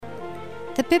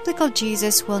biblical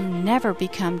Jesus will never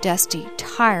become dusty,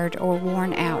 tired, or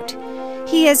worn out.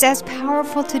 He is as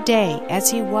powerful today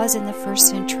as he was in the first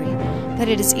century, but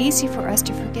it is easy for us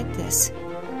to forget this.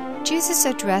 Jesus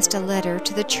addressed a letter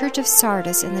to the church of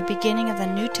Sardis in the beginning of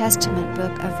the New Testament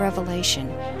book of Revelation.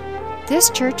 This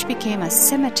church became a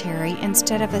cemetery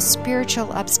instead of a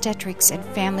spiritual obstetrics and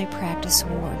family practice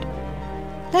ward.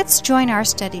 Let's join our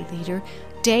study leader,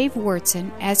 Dave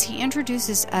Wurtson, as he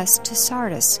introduces us to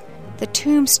Sardis, the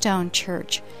tombstone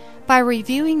church, by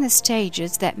reviewing the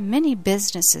stages that many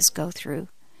businesses go through.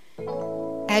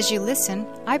 As you listen,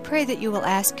 I pray that you will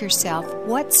ask yourself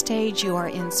what stage you are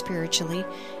in spiritually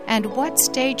and what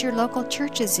stage your local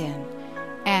church is in,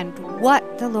 and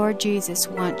what the Lord Jesus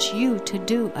wants you to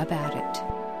do about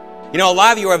it. You know, a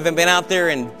lot of you have been out there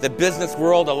in the business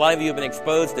world. A lot of you have been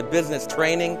exposed to business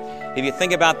training. If you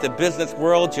think about the business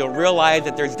world, you'll realize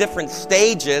that there's different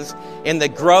stages in the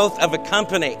growth of a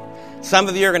company. Some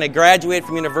of you are going to graduate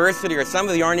from university, or some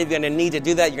of you aren't even going to need to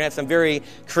do that. You're going to have some very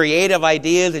creative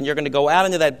ideas, and you're going to go out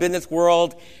into that business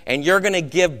world, and you're going to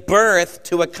give birth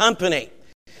to a company.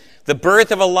 The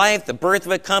birth of a life, the birth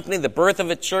of a company, the birth of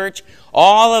a church,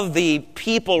 all of the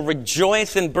people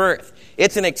rejoice in birth.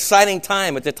 It's an exciting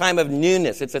time. It's a time of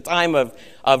newness. It's a time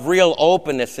of real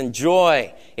openness and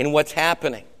joy in what's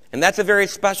happening. And that's a very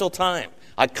special time.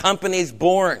 A company's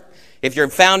born. If you're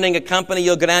founding a company,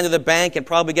 you'll go down to the bank and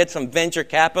probably get some venture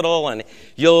capital, and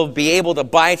you'll be able to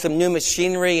buy some new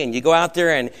machinery, and you go out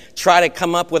there and try to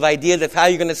come up with ideas of how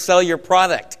you're going to sell your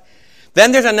product.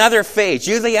 Then there's another phase.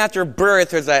 Usually after birth,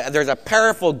 there's a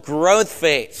powerful growth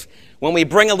phase. When we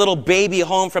bring a little baby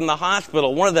home from the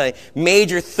hospital, one of the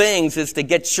major things is to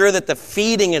get sure that the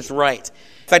feeding is right.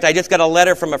 In fact, I just got a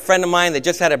letter from a friend of mine that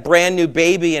just had a brand new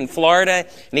baby in Florida,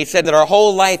 and he said that our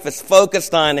whole life is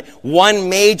focused on one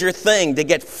major thing, to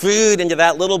get food into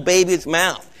that little baby's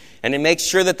mouth, and to make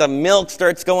sure that the milk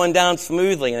starts going down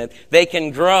smoothly and that they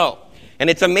can grow. And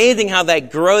it's amazing how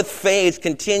that growth phase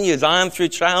continues on through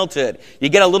childhood. You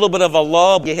get a little bit of a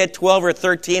lull, you hit 12 or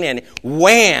 13, and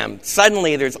wham,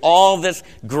 suddenly there's all this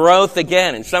growth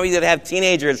again. And some of you that have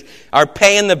teenagers are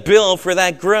paying the bill for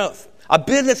that growth. A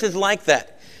business is like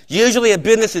that. Usually a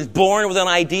business is born with an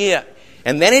idea,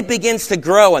 and then it begins to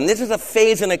grow. And this is a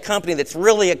phase in a company that's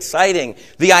really exciting.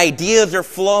 The ideas are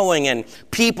flowing, and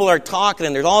people are talking,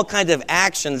 and there's all kinds of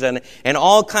actions and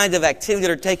all kinds of activities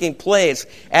that are taking place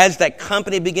as that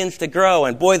company begins to grow.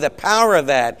 And boy, the power of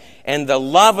that and the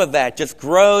love of that just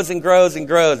grows and grows and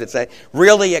grows. It's a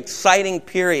really exciting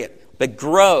period, the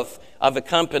growth of a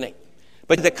company.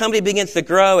 But the company begins to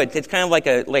grow. It's kind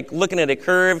of like looking at a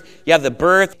curve. You have the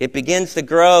birth. It begins to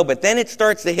grow, but then it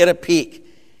starts to hit a peak.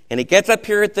 And it gets up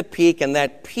here at the peak, and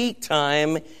that peak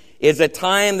time is a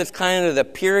time that's kind of the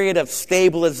period of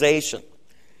stabilization.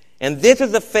 And this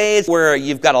is a phase where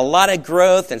you've got a lot of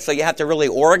growth, and so you have to really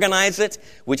organize it,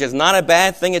 which is not a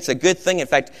bad thing. It's a good thing. In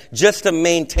fact, just to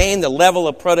maintain the level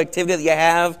of productivity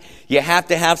that you have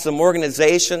to have some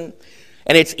organization.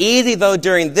 And it's easy, though,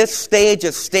 during this stage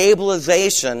of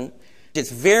stabilization,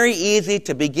 it's very easy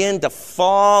to begin to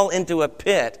fall into a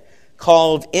pit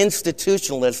called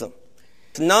institutionalism.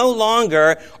 No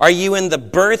longer are you in the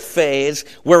birth phase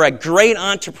where a great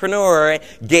entrepreneur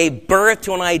gave birth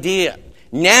to an idea.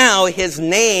 Now his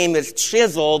name is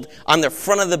chiseled on the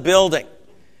front of the building.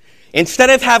 Instead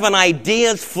of having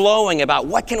ideas flowing about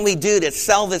what can we do to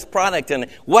sell this product and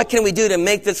what can we do to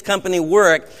make this company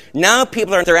work, now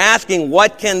people are asking,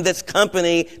 what can this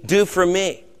company do for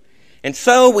me? And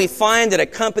so we find that a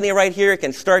company right here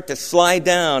can start to slide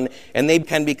down, and they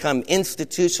can become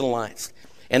institutionalized.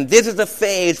 And this is a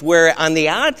phase where on the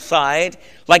outside,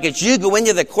 like as you go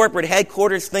into the corporate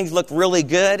headquarters, things look really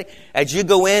good. As you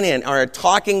go in and are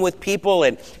talking with people,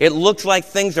 and it looks like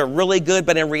things are really good.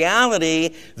 But in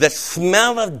reality, the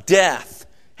smell of death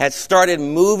has started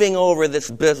moving over this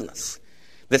business.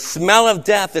 The smell of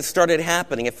death has started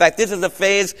happening. In fact, this is a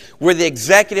phase where the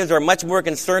executives are much more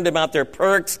concerned about their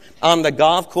perks on the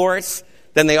golf course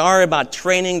than they are about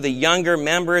training the younger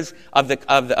members of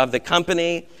the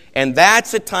company. And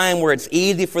that's a time where it's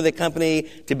easy for the company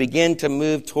to begin to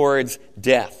move towards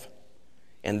death.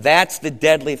 And that's the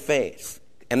deadly phase.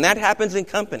 And that happens in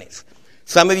companies.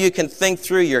 Some of you can think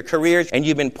through your careers, and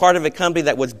you've been part of a company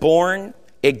that was born,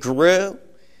 it grew,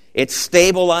 it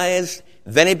stabilized,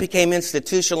 then it became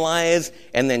institutionalized,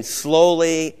 and then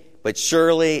slowly but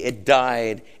surely it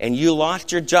died, and you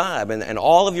lost your job, and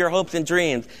all of your hopes and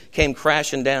dreams came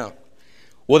crashing down.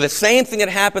 Well, the same thing that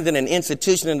happens in an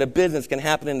institution and a business can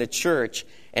happen in the church.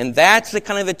 And that's the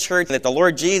kind of a church that the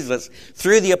Lord Jesus,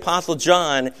 through the Apostle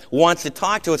John, wants to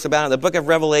talk to us about in the book of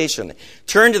Revelation.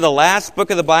 Turn to the last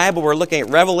book of the Bible. We're looking at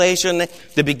Revelation,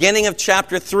 the beginning of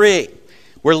chapter 3.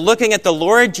 We're looking at the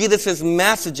Lord Jesus'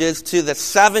 messages to the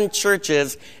 7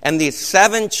 churches, and these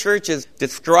 7 churches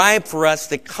describe for us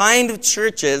the kind of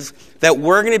churches that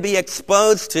we're going to be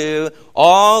exposed to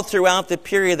all throughout the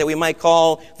period that we might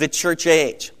call the church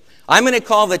age. I'm going to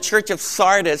call the church of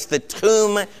Sardis the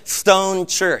Tombstone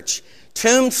Church.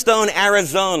 Tombstone,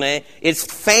 Arizona is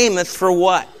famous for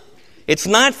what? It's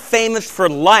not famous for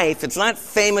life. It's not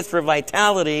famous for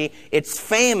vitality. It's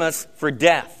famous for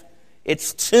death.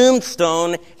 It's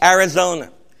Tombstone,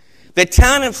 Arizona. The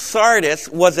town of Sardis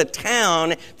was a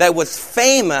town that was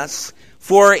famous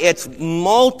for its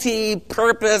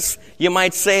multi-purpose, you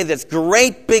might say, this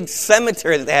great big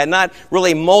cemetery that they had, not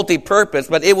really multi-purpose,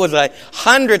 but it was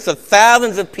hundreds of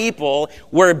thousands of people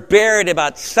were buried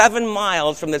about 7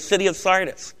 miles from the city of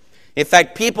Sardis. In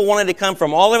fact, people wanted to come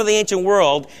from all over the ancient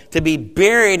world to be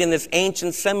buried in this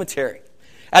ancient cemetery.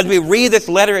 As we read this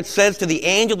letter, it says to the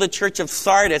angel of the church of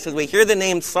Sardis, as we hear the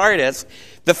name Sardis,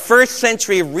 the first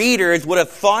century readers would have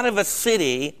thought of a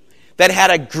city that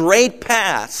had a great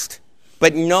past,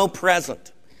 but no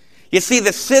present. You see,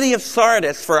 the city of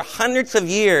Sardis for hundreds of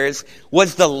years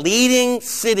was the leading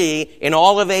city in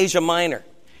all of Asia Minor.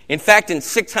 In fact, in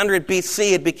 600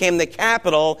 BC, it became the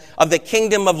capital of the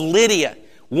kingdom of Lydia,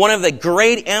 one of the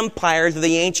great empires of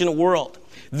the ancient world.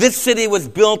 This city was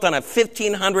built on a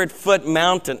 1,500-foot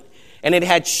mountain, and it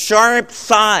had sharp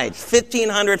sides,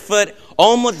 1,500-foot,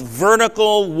 almost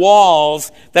vertical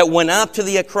walls that went up to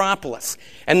the Acropolis.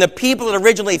 And the people that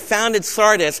originally founded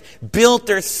Sardis built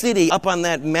their city up on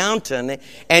that mountain,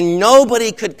 and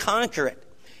nobody could conquer it.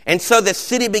 And so the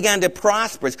city began to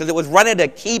prosper because it was right at a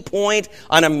key point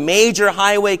on a major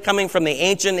highway coming from the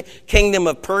ancient kingdom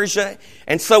of Persia.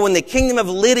 And so when the kingdom of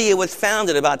Lydia was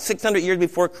founded about 600 years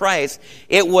before Christ,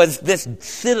 it was this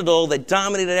citadel that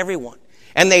dominated everyone.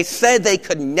 And they said they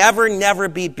could never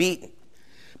be beaten.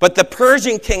 But the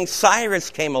Persian king Cyrus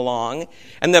came along,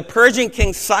 and the Persian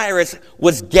king Cyrus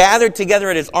was gathered together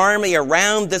at his army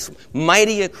around this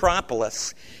mighty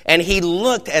Acropolis. And he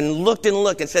looked and looked and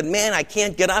looked and said, man, I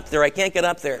can't get up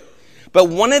there. But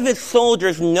one of his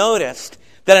soldiers noticed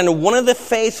that on one of the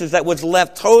faces that was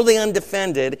left totally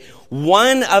undefended,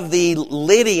 one of the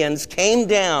Lydians came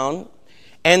down,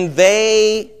 and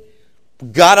they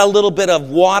got a little bit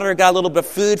of water, got a little bit of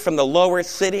food from the lower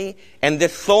city, and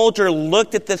this soldier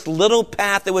looked at this little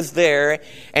path that was there,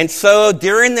 and so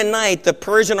during the night, the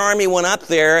Persian army went up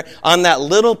there on that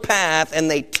little path, and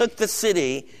they took the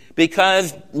city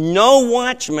because no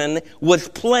watchman was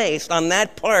placed on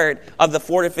that part of the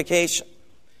fortification.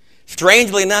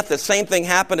 Strangely enough, the same thing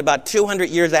happened about 200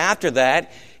 years after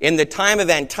that. In the time of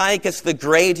Antiochus the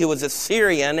Great, who was a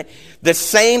Syrian, the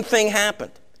same thing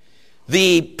happened.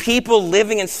 The people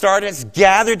living in Sardis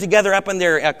gathered together up in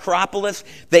their Acropolis.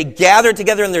 They gathered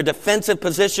together in their defensive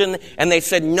position, and they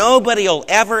said, nobody will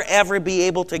ever be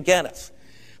able to get us.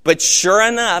 But sure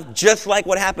enough, just like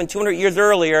what happened 200 years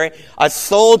earlier, a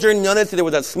soldier noticed that there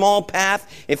was a small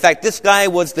path. In fact, this guy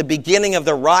was the beginning of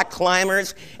the rock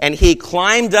climbers, and he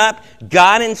climbed up,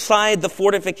 got inside the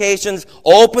fortifications,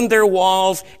 opened their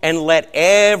walls, and let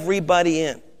everybody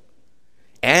in.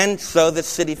 And so the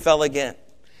city fell again.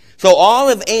 So all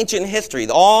of ancient history,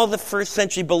 all the first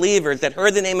century believers that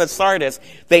heard the name of Sardis,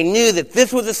 they knew that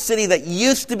this was a city that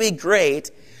used to be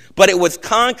great, but it was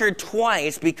conquered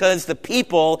twice because the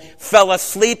people fell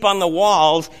asleep on the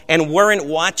walls and weren't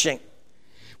watching.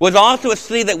 It was also a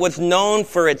city that was known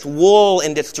for its wool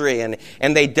industry, and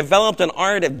they developed an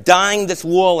art of dyeing this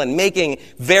wool and making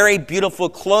very beautiful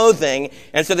clothing.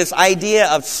 And so this idea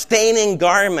of staining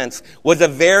garments was a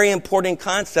very important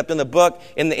concept in the book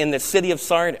in the city of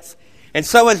Sardis. And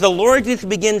so as the Lord Jesus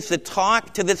begins to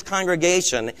talk to this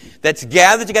congregation that's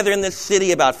gathered together in this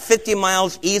city about 50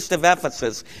 miles east of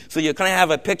Ephesus, so you kind of have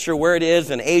a picture where it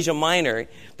is in Asia Minor,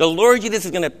 the Lord Jesus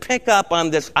is going to pick up on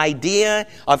this idea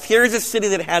of here's a city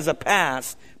that has a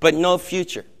past but no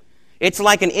future. It's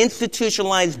like an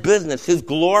institutionalized business who's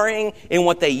glorying in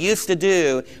what they used to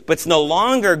do, but it's no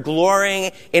longer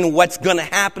glorying in what's going to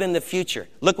happen in the future.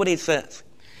 Look what he says.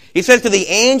 He says to the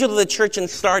angel of the church in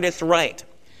Sardis, write,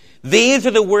 these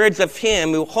are the words of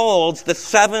him who holds the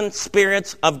 7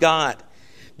 spirits of God.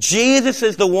 Jesus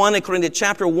is the one, according to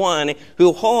chapter 1,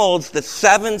 who holds the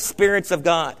 7 spirits of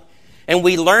God. And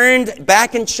we learned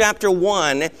back in chapter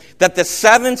 1 that the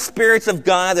 7 spirits of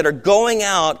God that are going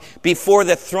out before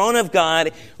the throne of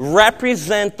God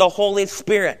represent the Holy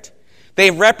Spirit. They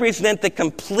represent the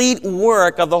complete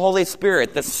work of the Holy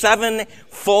Spirit. The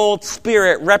sevenfold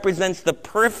Spirit represents the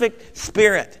perfect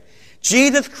Spirit.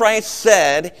 Jesus Christ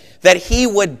said that he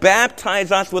would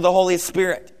baptize us with the Holy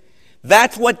Spirit.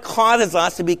 That's what causes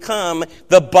us to become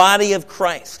the body of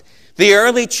Christ. The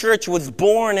early church was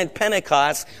born at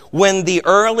Pentecost when the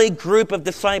early group of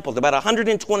disciples, about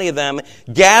 120 of them,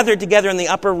 gathered together in the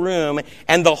upper room,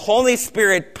 and the Holy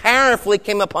Spirit powerfully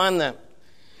came upon them.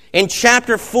 In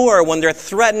chapter 4, when they're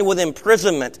threatened with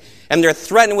imprisonment and they're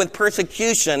threatened with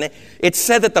persecution, it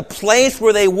said that the place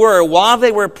where they were while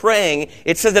they were praying,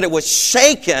 it says that it was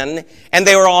shaken and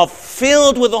they were all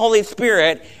filled with the Holy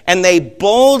Spirit and they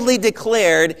boldly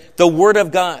declared the Word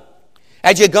of God.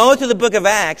 As you go through the book of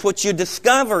Acts, what you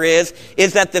discover is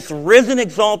that this risen,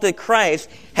 exalted Christ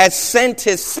has sent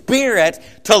his Spirit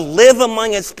to live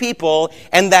among his people,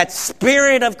 and that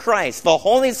Spirit of Christ, the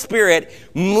Holy Spirit,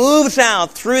 moves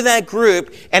out through that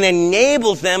group and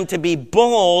enables them to be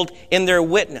bold in their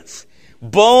witness,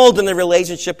 bold in their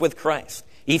relationship with Christ.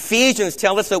 Ephesians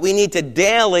tells us that we need to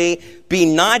daily be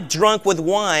not drunk with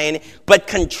wine, but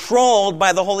controlled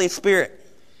by the Holy Spirit.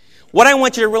 What I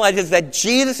want you to realize is that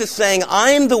Jesus is saying,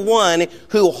 I'm the one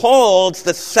who holds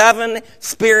the seven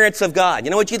spirits of God.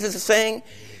 You know what Jesus is saying?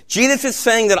 Jesus is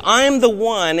saying that I'm the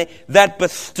one that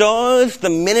bestows the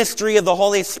ministry of the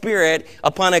Holy Spirit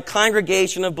upon a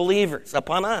congregation of believers,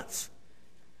 upon us.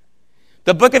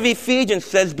 The book of Ephesians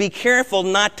says, be careful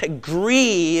not to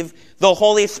grieve the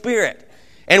Holy Spirit.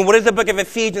 And what does the book of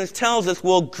Ephesians tells us?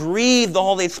 We'll grieve the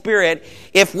Holy Spirit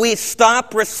if we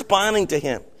stop responding to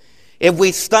him. If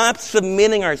we stop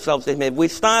submitting ourselves to him, if we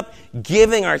stop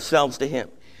giving ourselves to him,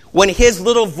 when his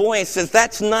little voice says,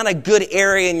 that's not a good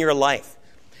area in your life.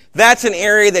 That's an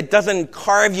area that doesn't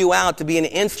carve you out to be an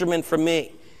instrument for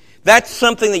me. That's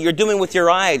something that you're doing with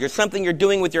your eyes, or something you're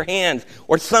doing with your hands,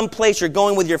 or some place you're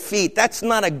going with your feet. That's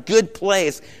not a good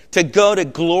place to go to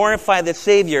glorify the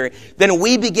Savior. Then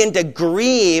we begin to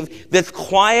grieve this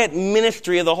quiet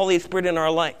ministry of the Holy Spirit in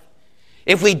our life.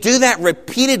 If we do that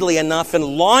repeatedly enough and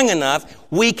long enough,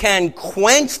 we can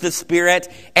quench the Spirit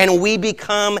and we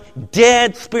become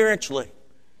dead spiritually.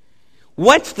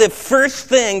 What's the first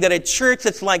thing that a church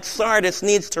that's like Sardis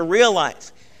needs to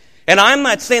realize? And I'm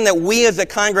not saying that we as a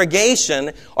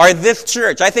congregation are this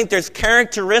church. I think there's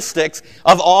characteristics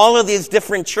of all of these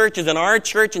different churches in our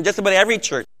church and just about every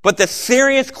church. But the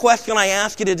serious question I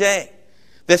ask you today,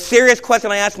 the serious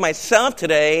question I ask myself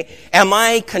today, am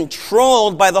I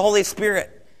controlled by the Holy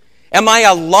Spirit? Am I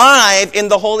alive in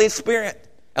the Holy Spirit?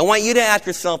 I want you to ask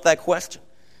yourself that question.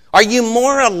 Are you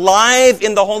more alive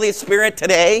in the Holy Spirit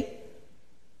today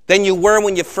than you were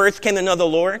when you first came to know the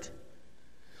Lord?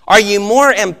 Are you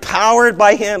more empowered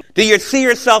by him? Do you see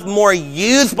yourself more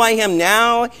used by him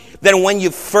now than when you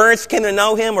first came to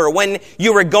know him, or when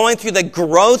you were going through the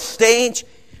growth stage?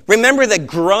 Remember the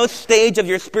growth stage of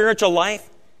your spiritual life?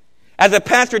 As a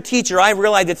pastor-teacher, I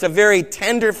realize it's a very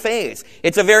tender phase.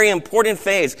 It's a very important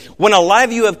phase. When a lot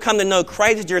of you have come to know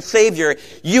Christ as your Savior,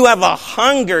 you have a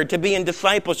hunger to be in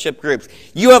discipleship groups.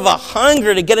 You have a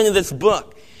hunger to get into this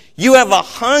book. You have a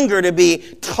hunger to be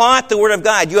taught the Word of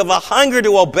God. You have a hunger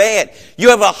to obey it. You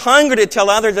have a hunger to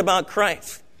tell others about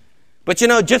Christ. But you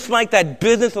know, just like that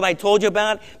business that I told you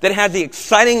about, that has the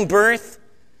exciting birth,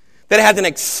 that has an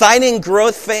exciting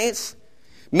growth phase,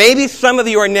 maybe some of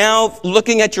you are now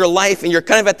looking at your life and you're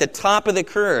kind of at the top of the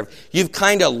curve. You've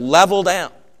kind of leveled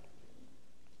out.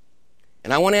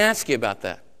 And I want to ask you about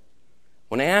that.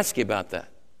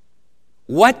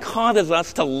 What causes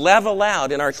us to level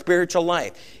out in our spiritual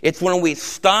life? It's when we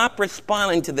stop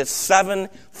responding to the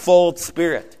sevenfold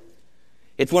Spirit.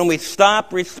 It's when we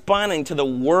stop responding to the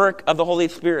work of the Holy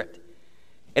Spirit.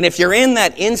 And if you're in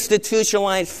that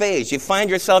institutionalized phase, you find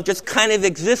yourself just kind of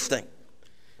existing.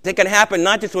 It can happen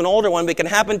not just to an older one, but it can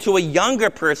happen to a younger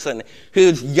person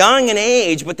who's young in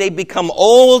age, but they become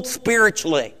old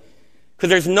spiritually. Because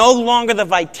there's no longer the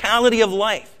vitality of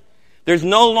life. There's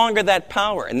no longer that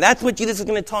power. And that's what Jesus is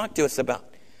going to talk to us about.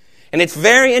 And it's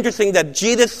very interesting that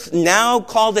Jesus now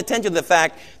calls attention to the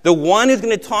fact the one who's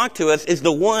going to talk to us is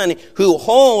the one who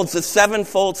holds the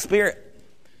sevenfold Spirit.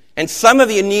 And some of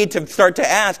you need to start to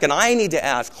ask, and I need to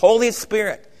ask, Holy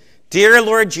Spirit, dear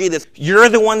Lord Jesus, you're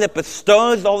the one that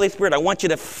bestows the Holy Spirit. I want you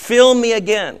to fill me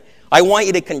again. I want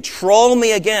you to control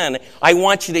me again. I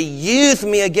want you to use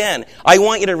me again. I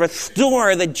want you to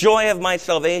restore the joy of my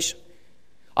salvation.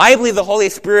 I believe the Holy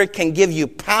Spirit can give you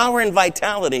power and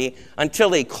vitality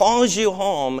until he calls you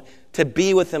home to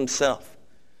be with himself.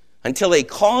 Until he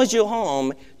calls you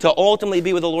home to ultimately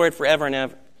be with the Lord forever and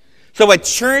ever. So a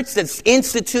church that's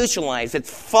institutionalized, that's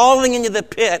falling into the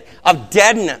pit of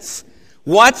deadness,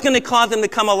 What's going to cause them to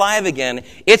come alive again?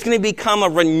 It's going to become a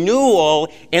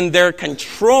renewal in their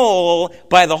control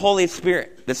by the Holy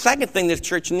Spirit. The second thing this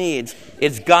church needs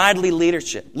is godly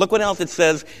leadership. Look what else it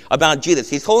says about Jesus.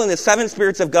 He's holding the 7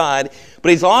 spirits of God, but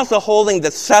he's also holding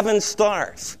the 7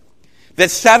 stars. The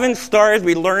 7 stars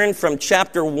we learned from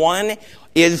chapter 1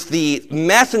 is the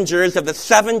messengers of the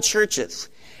 7 churches.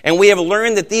 And we have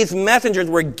learned that these messengers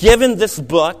were given this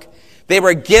book. They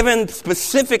were given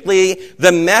specifically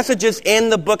the messages in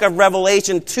the book of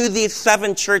Revelation to these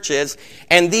 7 churches.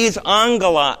 And these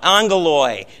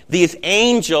angeloi, these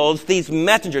angels, these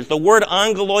messengers, the word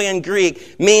angeloi in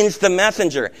Greek means the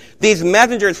messenger. These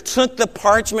messengers took the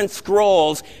parchment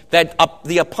scrolls that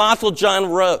the Apostle John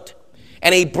wrote.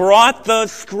 And he brought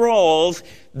those scrolls.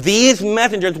 These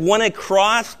messengers went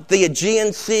across the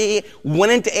Aegean Sea,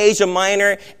 went into Asia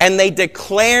Minor, and they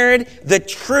declared the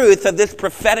truth of this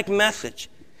prophetic message.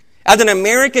 As an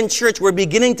American church, we're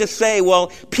beginning to say, well,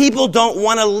 people don't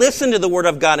want to listen to the Word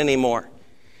of God anymore.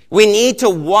 We need to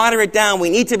water it down. We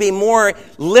need to be more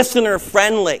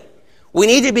listener-friendly. We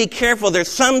need to be careful.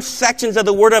 There's some sections of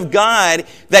the Word of God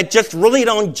that just really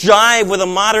don't jive with a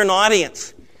modern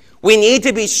audience. We need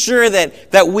to be sure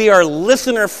that we are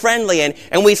listener-friendly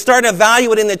and we start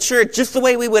evaluating the church just the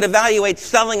way we would evaluate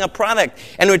selling a product.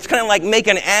 And it's kind of like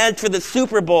making ads for the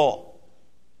Super Bowl.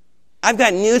 I've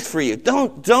got news for you.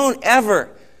 Don't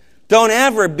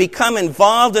ever become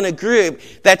involved in a group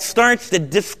that starts to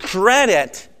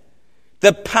discredit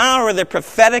the power of the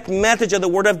prophetic message of the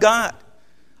Word of God.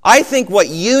 I think what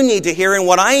you need to hear and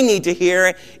what I need to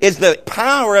hear is the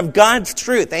power of God's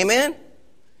truth. Amen?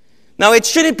 Now, it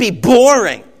shouldn't be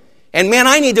boring. And man,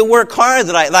 I need to work hard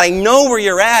that I know where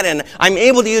you're at and I'm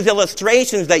able to use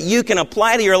illustrations that you can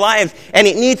apply to your lives. And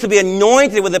it needs to be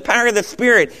anointed with the power of the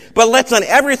Spirit. But let's not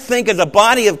ever think as a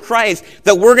body of Christ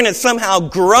that we're going to somehow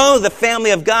grow the family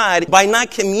of God by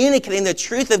not communicating the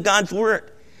truth of God's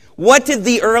Word. What did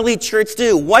the early church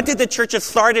do? What did the church of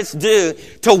Sardis do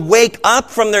to wake up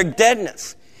from their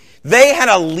deadness? They had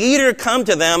a leader come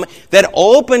to them that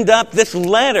opened up this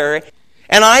letter.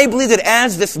 And I believe that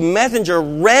as this messenger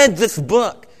read this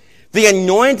book, the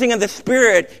anointing of the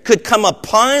Spirit could come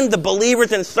upon the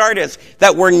believers in Sardis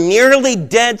that were nearly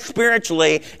dead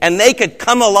spiritually, and they could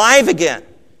come alive again.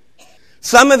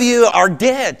 Some of you are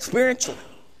dead spiritually.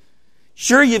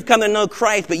 Sure, you've come to know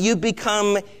Christ, but you've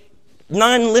become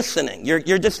non-listening.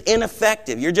 You're just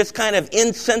ineffective. You're just kind of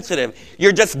insensitive.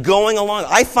 You're just going along.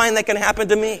 I find that can happen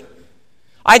to me.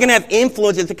 I can have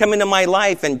influences that come into my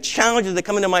life and challenges that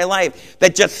come into my life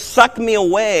that just suck me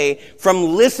away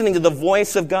from listening to the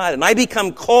voice of God. And I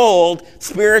become cold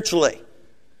spiritually.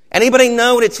 Anybody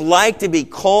know what it's like to be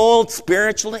cold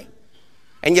spiritually?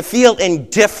 And you feel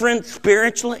indifferent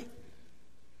spiritually?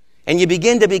 And you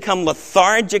begin to become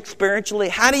lethargic spiritually?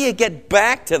 How do you get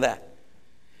back to that?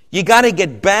 You got to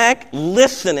get back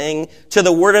listening to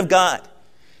the Word of God.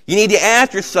 You need to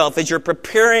ask yourself as you're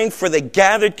preparing for the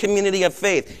gathered community of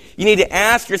faith, you need to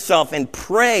ask yourself and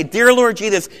pray, Dear Lord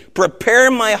Jesus,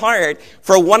 prepare my heart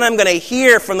for what I'm going to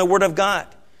hear from the Word of God.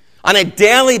 On a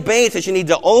daily basis, you need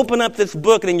to open up this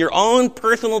book, and in your own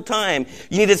personal time,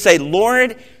 you need to say,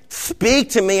 Lord, speak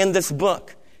to me in this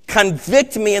book.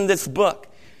 Convict me in this book.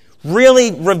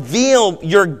 Really reveal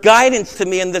your guidance to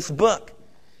me in this book.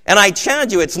 And I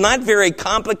challenge you, it's not very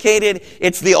complicated.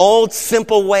 It's the old,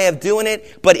 simple way of doing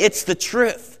it, but it's the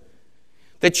truth.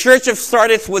 The church of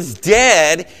Sardis was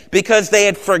dead because they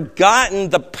had forgotten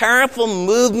the powerful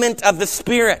movement of the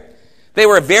Spirit. They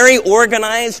were very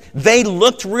organized. They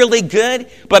looked really good.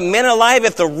 But men alive,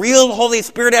 if the real Holy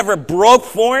Spirit ever broke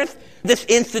forth, this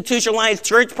institutionalized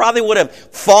church probably would have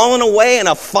fallen away in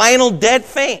a final dead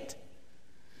faint.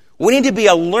 We need to be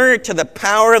alert to the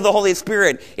power of the Holy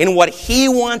Spirit in what He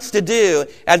wants to do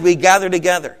as we gather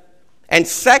together. And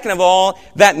second of all,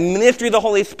 that ministry of the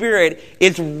Holy Spirit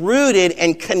is rooted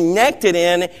and connected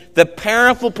in the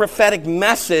powerful prophetic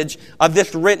message of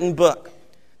this written book.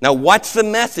 Now, what's the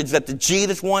message that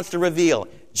Jesus wants to reveal?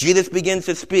 Jesus begins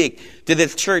to speak to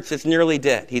this church that's nearly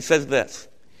dead. He says this,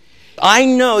 I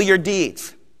know your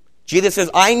deeds. Jesus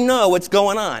says, I know what's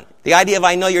going on. The idea of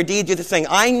I know your deeds, Jesus is saying,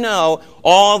 I know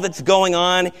all that's going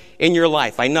on in your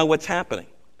life. I know what's happening.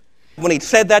 When he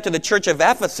said that to the church of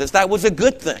Ephesus, that was a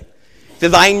good thing. He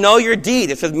says, I know your deed.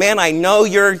 It says, man, I know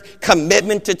your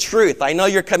commitment to truth. I know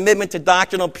your commitment to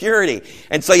doctrinal purity.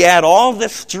 And so you had all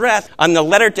this stress on the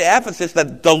letter to Ephesus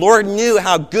that the Lord knew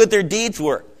how good their deeds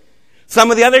were.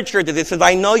 Some of the other churches, it says,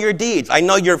 I know your deeds. I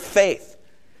know your faith.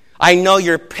 I know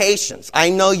your patience. I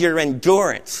know your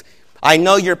endurance. I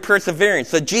know your perseverance.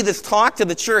 So Jesus talked to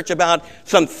the church about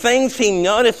some things he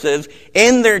notices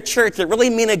in their church that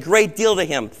really mean a great deal to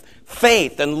him.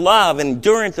 faith and love,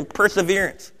 endurance and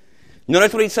perseverance.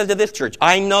 Notice what he says to this church.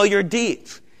 I know your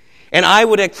deeds. And I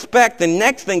would expect the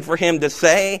next thing for him to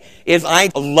say is, I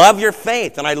love your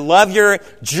faith, and I love your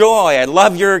joy, I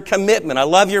love your commitment, I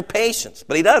love your patience.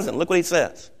 But he doesn't. Look what he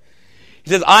says. He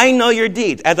says, I know your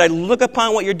deeds. As I look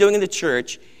upon what you're doing in the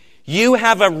church, you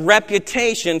have a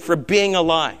reputation for being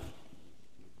alive.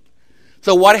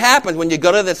 So what happens when you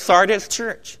go to the Sardis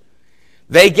church?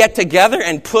 They get together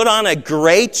and put on a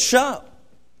great show.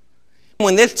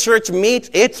 When this church meets,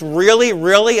 it's really,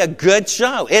 really a good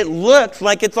show. It looks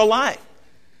like it's alive.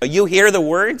 You hear the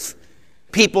words.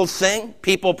 People sing.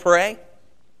 People pray.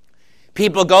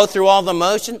 People go through all the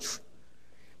motions.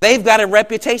 They've got a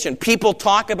reputation. People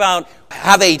talk about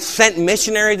how they sent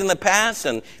missionaries in the past,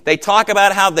 and they talk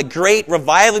about how the great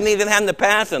revival they've had in the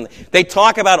past, and they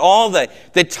talk about all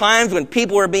the times when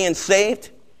people were being saved.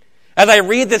 As I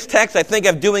read this text, I think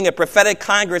of doing a prophetic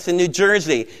congress in New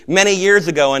Jersey many years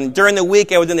ago, and during the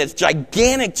week I was in this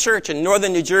gigantic church in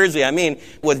northern New Jersey. I mean,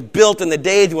 it was built in the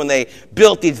days when they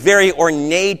built these very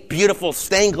ornate, beautiful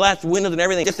stained glass windows and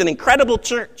everything. Just an incredible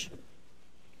church.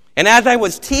 And as I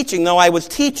was teaching, though, I was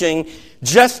teaching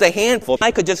just a handful.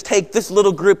 I could just take this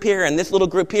little group here and this little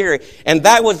group here, and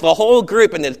that was the whole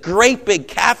group in this great big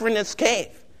cavernous cave.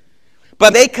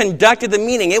 But they conducted the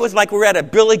meeting. It was like we were at a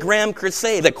Billy Graham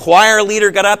crusade. The choir leader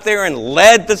got up there and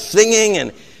led the singing,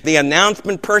 and the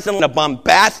announcement person in a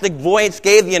bombastic voice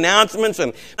gave the announcements,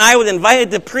 and I was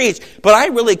invited to preach. But I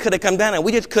really could have come down and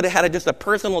we just could have had just a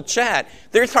personal chat.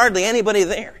 There's hardly anybody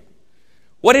there.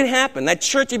 What had happened? That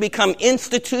church had become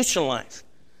institutionalized.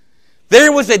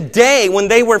 There was a day when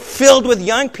they were filled with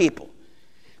young people.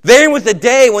 There was a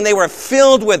day when they were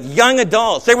filled with young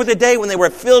adults. There was a day when they were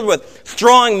filled with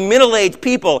strong middle-aged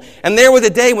people. And there was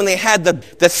a day when they had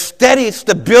the steady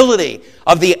stability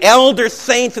of the elder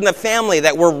saints in the family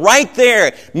that were right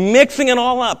there mixing it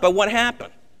all up. But what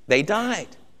happened? They died.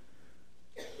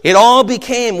 It all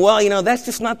became, well, that's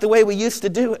just not the way we used to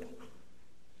do it.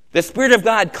 The Spirit of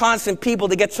God caused some people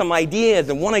to get some ideas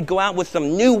and want to go out with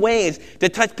some new ways to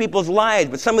touch people's lives.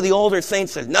 But some of the older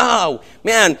saints said, no,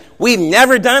 man, we've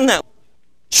never done that.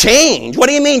 Change? What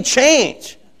do you mean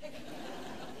change?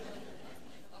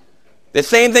 The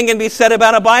same thing can be said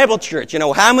about a Bible church.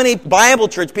 How many Bible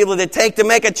church people did it take to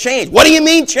make a change? What do you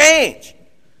mean change?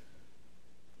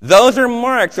 Those are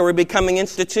marks that we're becoming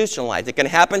institutionalized. It can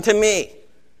happen to me. It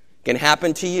can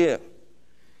happen to you.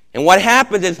 And what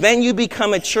happens is then you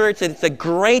become a church that it's a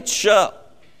great show.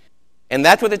 And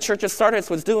that's what the Church of Sardis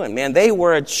was doing, man. They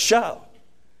were a show.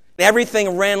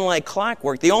 Everything ran like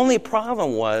clockwork. The only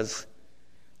problem was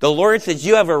the Lord says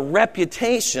you have a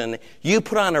reputation. You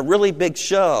put on a really big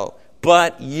show,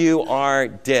 but you are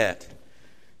dead.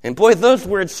 And boy, those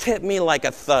words hit me like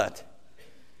a thud.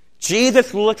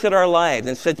 Jesus looks at our lives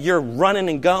and says, you're running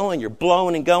and going, you're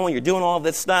blowing and going, you're doing all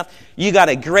this stuff. You got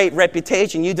a great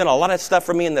reputation. You've done a lot of stuff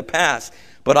for me in the past.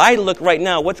 But I look right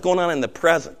now, what's going on in the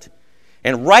present?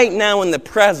 And right now in the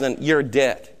present, you're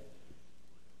dead.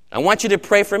 I want you to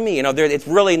pray for me. It's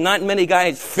really not many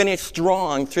guys finish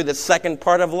strong through the second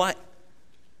part of life.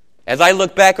 As I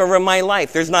look back over my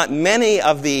life, there's not many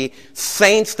of the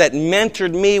saints that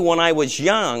mentored me when I was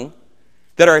young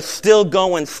that are still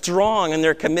going strong in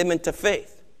their commitment to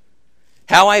faith.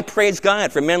 How I praise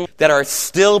God for men that are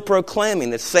still proclaiming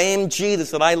the same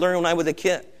Jesus that I learned when I was a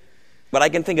kid. But I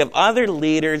can think of other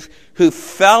leaders who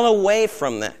fell away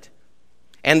from that.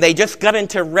 And they just got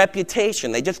into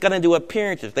reputation. They just got into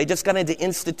appearances. They just got into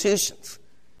institutions.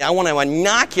 I want to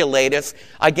inoculate us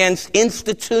against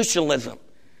institutionalism.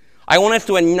 I want us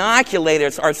to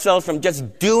inoculate ourselves from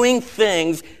just doing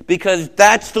things because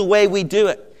that's the way we do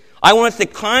it. I want us to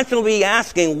constantly be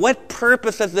asking, what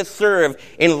purpose does this serve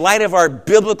in light of our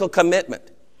biblical commitment?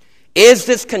 Is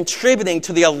this contributing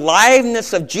to the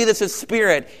aliveness of Jesus'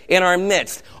 Spirit in our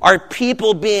midst? Are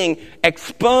people being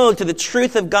exposed to the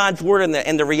truth of God's Word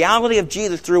and the reality of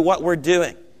Jesus through what we're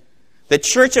doing? The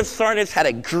Church of Sardis had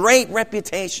a great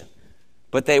reputation,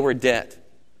 but they were dead.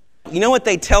 You know what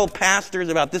they tell pastors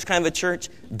about this kind of a church?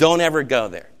 Don't ever go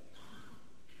there.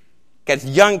 Because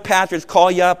young pastors call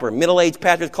you up or middle-aged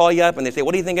pastors call you up and they say,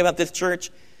 what do you think about this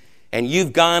church? And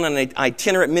you've gone on an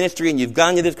itinerant ministry and you've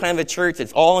gone to this kind of a church.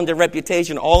 It's all into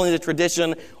reputation, all into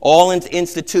tradition, all into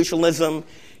institutionalism.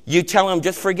 You tell them,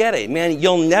 just forget it. Man,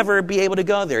 you'll never be able to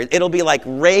go there. It'll be like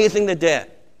raising the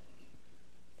dead.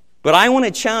 But I want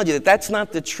to challenge you that that's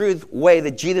not the truth way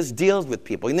that Jesus deals with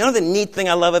people. You know the neat thing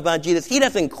I love about Jesus? He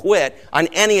doesn't quit on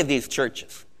any of these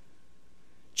churches.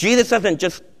 Jesus doesn't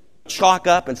just chalk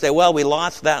up and say, well, we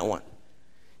lost that one.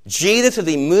 Jesus, as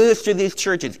he moves through these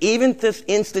churches, even this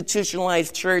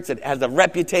institutionalized church that has a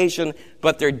reputation,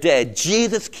 but they're dead,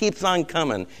 Jesus keeps on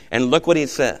coming. And look what he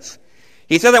says.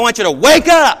 He says, I want you to wake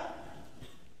up.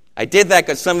 I did that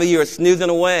because some of you are snoozing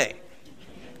away.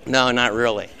 No, not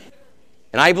really.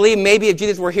 And I believe maybe if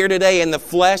Jesus were here today in the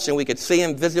flesh and we could see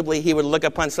him visibly, he would look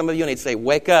upon some of you and he'd say,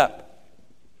 wake up.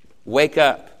 Wake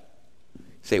up.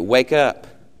 Say, wake up.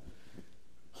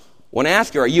 I want to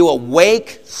ask you, are you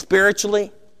awake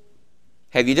spiritually?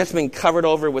 Have you just been covered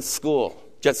over with school?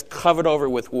 Just covered over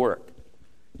with work?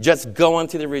 Just going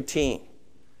through the routine?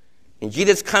 And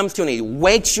Jesus comes to you and he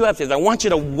wakes you up, says, I want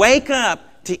you to wake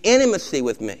up to intimacy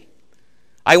with me.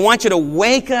 I want you to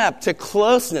wake up to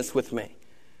closeness with me.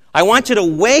 I want you to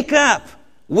wake up.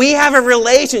 We have a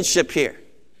relationship here.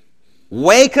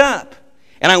 Wake up.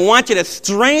 And I want you to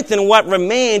strengthen what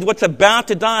remains, what's about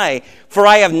to die. For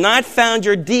I have not found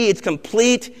your deeds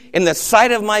complete in the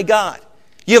sight of my God.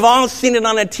 You've all seen it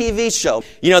on a TV show.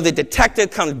 You know, the detective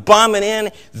comes bombing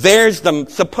in. There's the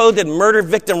supposed murder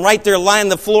victim right there lying on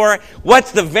the floor.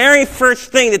 What's the very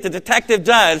first thing that the detective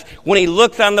does when he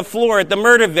looks on the floor at the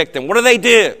murder victim? What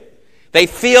do? They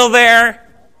feel their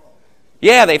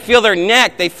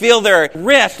neck. They feel their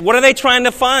wrist. What are they trying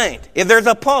to find? If there's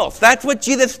a pulse. That's what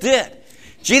Jesus did.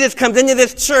 Jesus comes into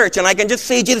this church, and I can just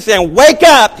see Jesus saying, wake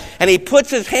up, and he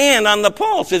puts his hand on the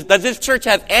pulse. Does this church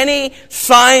have any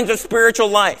signs of spiritual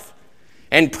life?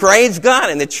 And praise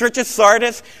God, in the church of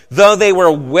Sardis, though they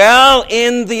were well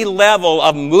in the level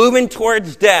of moving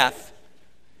towards death,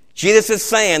 Jesus is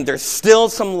saying there's still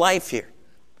some life here.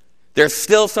 There's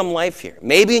still some life here.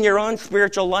 Maybe in your own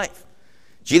spiritual life.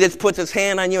 Jesus puts his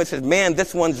hand on you and says, man,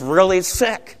 this one's really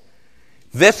sick.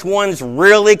 This one's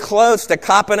really close to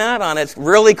copping out on it. It's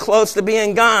really close to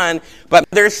being gone, but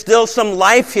there's still some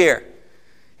life here.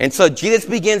 And so Jesus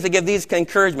begins to give these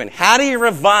encouragement. How do you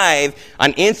revive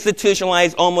an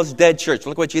institutionalized, almost dead church?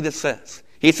 Look what Jesus says.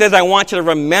 He says, I want you to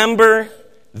remember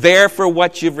therefore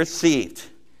what you've received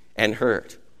and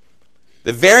heard.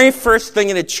 The very first thing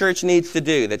that a church needs to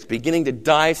do that's beginning to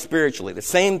die spiritually, the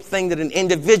same thing that an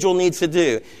individual needs to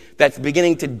do that's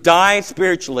beginning to die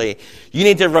spiritually, you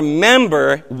need to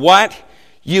remember what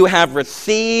you have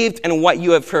received and what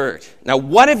you have heard. Now,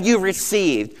 what have you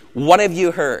received? What have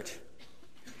you heard?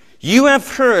 You have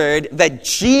heard that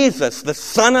Jesus, the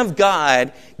Son of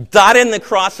God, died on the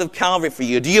cross of Calvary for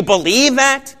you. Do you believe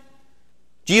that?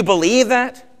 Do you believe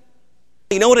that?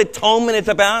 You know what atonement is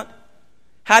about?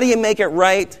 How do you make it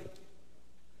right?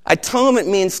 Atonement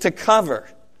means to cover.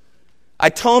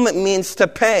 Atonement means to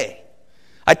pay.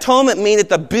 Atonement means that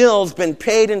the bill's been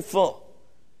paid in full.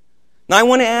 Now I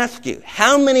want to ask you,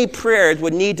 how many prayers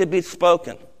would need to be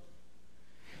spoken?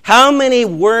 How many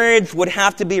words would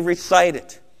have to be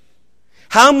recited?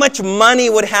 How much money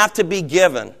would have to be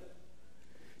given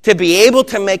to be able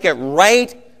to make it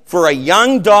right for a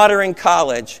young daughter in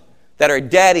college that her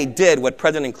daddy did what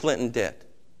President Clinton did?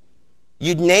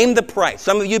 You'd name the price.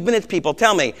 Some of you business people,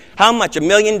 tell me, how much? $1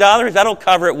 million? That'll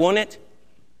cover it, won't it?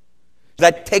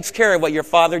 That takes care of what your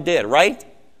father did, right?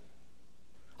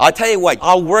 I'll tell you what,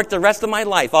 I'll work the rest of my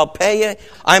life. I'll pay you.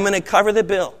 I'm going to cover the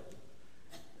bill.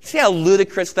 See how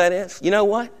ludicrous that is? You know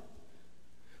what?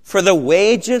 For the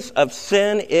wages of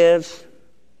sin is,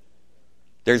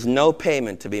 there's no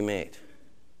payment to be made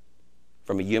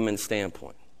from a human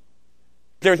standpoint.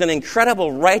 There's an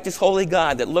incredible, righteous, holy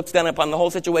God that looks down upon the whole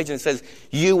situation and says,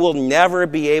 you will never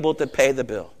be able to pay the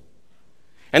bill.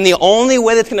 And the only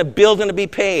way that the bill's going to be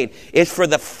paid is for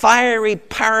the fiery,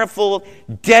 powerful,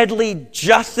 deadly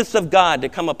justice of God to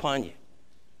come upon you.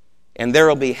 And there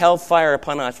will be hellfire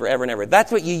upon us forever and ever.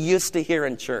 That's what you used to hear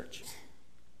in church.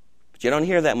 But you don't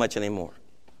hear that much anymore.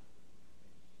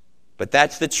 But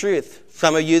that's the truth.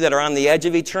 Some of you that are on the edge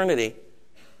of eternity,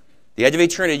 you're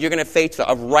going to face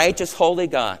a righteous, holy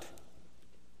God.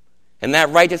 And that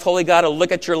righteous, holy God will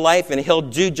look at your life and he'll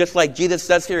do just like Jesus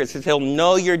says here. It says he'll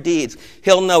know your deeds.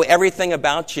 He'll know everything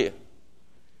about you.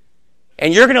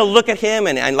 And you're going to look at him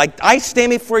and like, I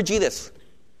stand before Jesus.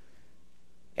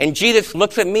 And Jesus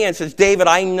looks at me and says, David,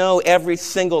 I know every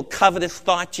single covetous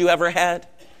thought you ever had.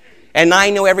 And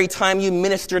I know every time you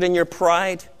ministered in your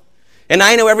pride. And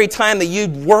I know every time that you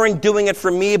weren't doing it for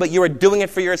me, but you were doing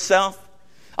it for yourself.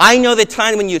 I know the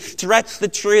time when you stretched the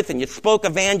truth and you spoke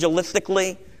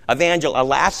evangelistically,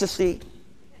 elasticity. In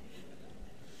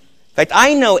fact,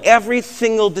 I know every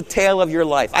single detail of your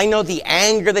life. I know the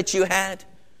anger that you had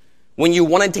when you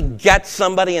wanted to get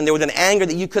somebody and there was an anger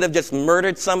that you could have just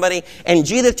murdered somebody. And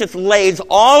Jesus just lays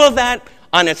all of that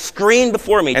on a screen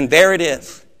before me. And there it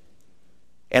is.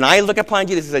 And I look upon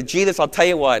Jesus and say, Jesus, I'll tell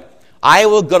you what. I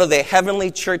will go to the heavenly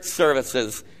church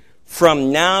services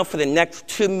from now for the next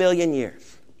 2 million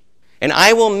years. And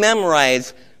I will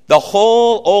memorize the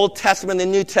whole Old Testament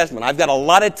and the New Testament. I've got a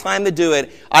lot of time to do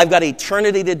it. I've got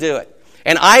eternity to do it.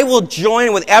 And I will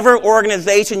join with whatever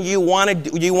organization you want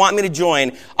me to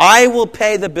join. I will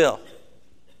pay the bill.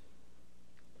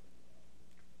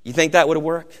 You think that would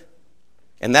work?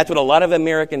 And that's what a lot of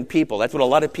American people, that's what a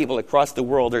lot of people across the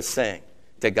world are saying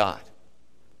to God.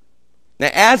 Now,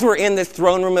 as we're in this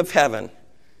throne room of heaven,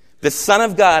 the Son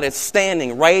of God is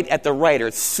standing right at the right, or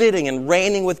sitting and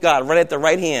reigning with God right at the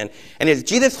right hand. And as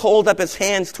Jesus holds up his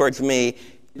hands towards me,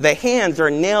 the hands are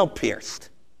nail-pierced.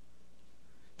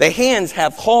 The hands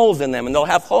have holes in them, and they'll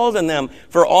have holes in them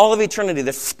for all of eternity,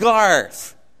 the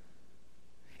scars.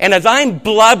 And as I'm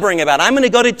blubbering about it, I'm going to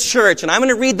go to church, and I'm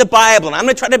going to read the Bible, and I'm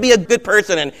going to try to be a good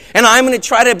person, and I'm going to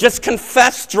try to just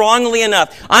confess strongly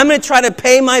enough. I'm going to try to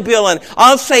pay my bill, and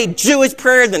I'll say Jewish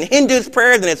prayers and Hindu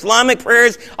prayers and Islamic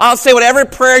prayers. I'll say whatever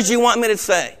prayers you want me to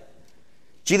say.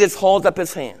 Jesus holds up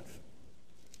his hands.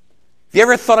 Have you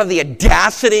ever thought of the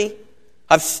audacity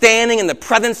of standing in the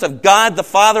presence of God the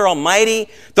Father Almighty,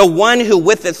 the one who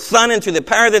with the Son and through the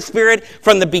power of the Spirit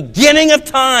from the beginning of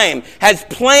time has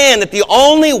planned that the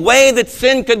only way that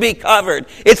sin could be covered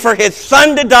is for his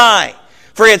Son to die,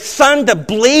 for his Son to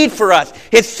bleed for us,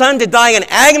 his Son to die an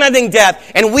agonizing death,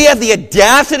 and we have the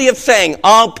audacity of saying,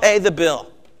 I'll pay the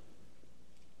bill.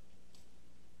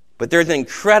 But there's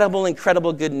incredible,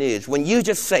 incredible good news. When you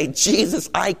just say, Jesus,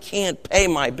 I can't pay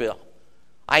my bill.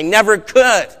 I never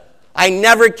could. I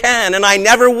never can, and I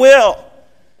never will.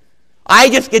 I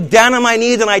just get down on my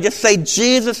knees and I just say,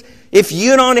 Jesus, if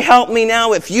you don't help me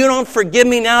now, if you don't forgive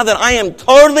me now, then I am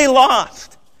totally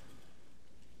lost.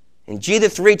 And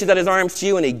Jesus reaches out his arms to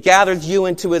you and he gathers you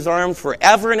into his arms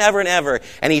forever and ever and ever.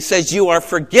 And he says, you are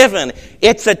forgiven.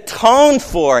 It's atoned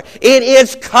for. It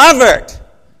is covered.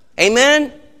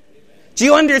 Amen? Do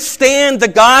you understand the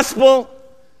gospel?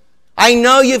 I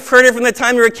know you've heard it from the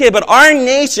time you were a kid, but our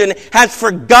nation has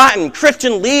forgotten,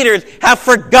 Christian leaders have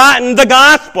forgotten the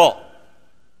gospel.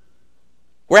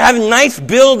 We're having nice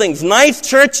buildings, nice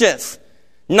churches,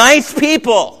 nice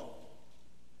people.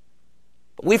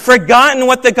 But we've forgotten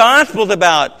what the gospel's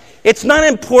about. It's not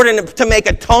important to make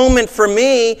atonement for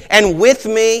me and with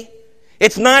me.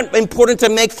 It's not important to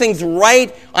make things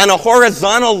right on a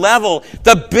horizontal level.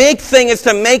 The big thing is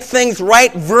to make things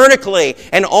right vertically,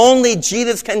 and only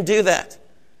Jesus can do that.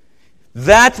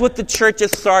 That's what the church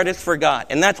of Sardis forgot,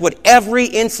 and that's what every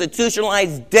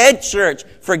institutionalized dead church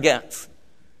forgets.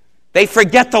 They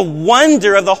forget the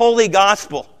wonder of the holy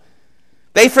gospel.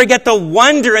 They forget the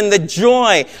wonder and the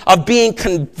joy of being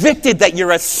convicted that you're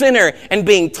a sinner and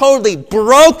being totally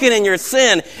broken in your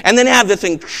sin, and then have this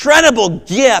incredible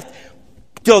gift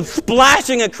go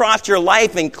splashing across your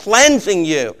life and cleansing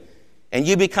you, and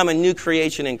you become a new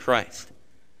creation in Christ.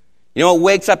 You know what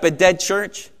wakes up a dead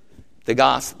church? The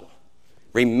gospel.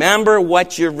 Remember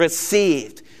what you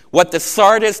received. What the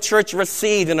Sardis church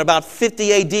received in about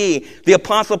 50 AD. The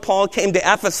Apostle Paul came to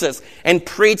Ephesus and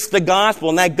preached the gospel,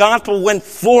 and that gospel went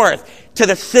forth to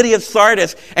the city of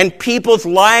Sardis, and people's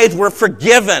lives were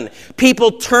forgiven.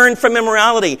 People turned from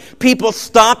immorality. People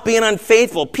stopped being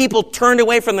unfaithful. People turned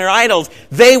away from their idols.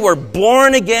 They were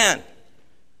born again.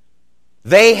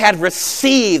 They had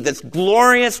received this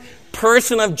glorious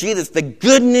person of Jesus, the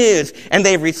good news, and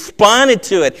they responded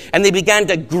to it, and they began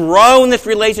to grow in this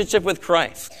relationship with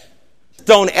Christ.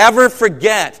 Don't ever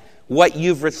forget what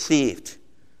you've received.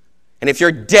 And if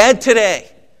you're dead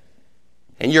today,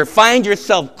 and you find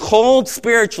yourself cold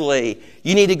spiritually,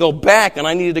 you need to go back, and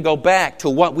I need to go back to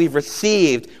what we've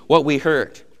received, what we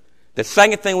heard. The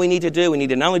second thing we need to do, we need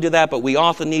to not only do that, but we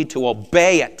also need to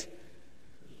obey it.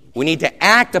 We need to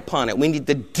act upon it. We need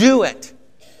to do it.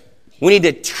 We need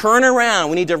to turn around.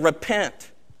 We need to repent.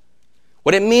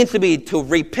 What it means to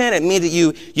repent, it means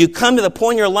that you come to the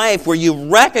point in your life where you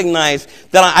recognize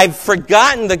that I've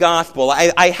forgotten the gospel.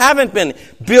 I haven't been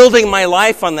building my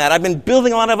life on that. I've been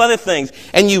building a lot of other things.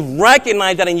 And you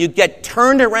recognize that, and you get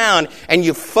turned around and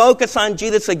you focus on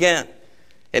Jesus again.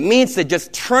 It means to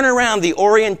just turn around the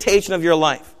orientation of your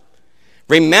life.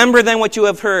 Remember then what you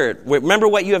have heard. Remember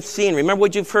what you have seen. Remember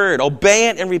what you've heard. Obey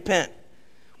it and repent.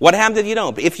 What happens if you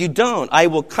don't? If you don't, I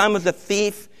will come as a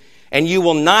thief, and you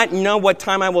will not know what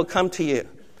time I will come to you.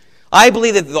 I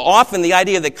believe that often the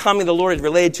idea of the coming of the Lord is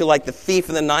related to like the thief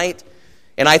in the night.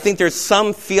 And I think there's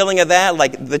some feeling of that,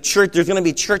 like the church, there's going to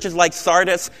be churches like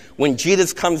Sardis when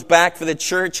Jesus comes back for the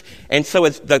church. And so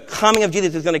it's the coming of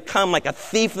Jesus is going to come like a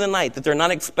thief in the night, that they're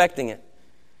not expecting it.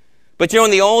 But you know,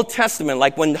 in the Old Testament,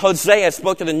 like when Hosea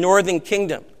spoke to the northern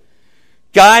kingdom,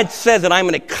 God says that I'm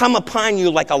going to come upon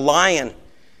you like a lion.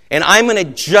 And I'm going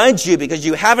to judge you because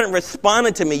you haven't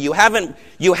responded to me. You haven't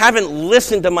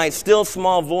listened to my still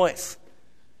small voice.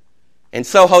 And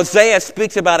so Hosea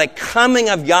speaks about a coming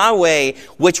of Yahweh,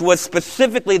 which was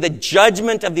specifically the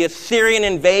judgment of the Assyrian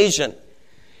invasion.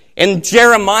 In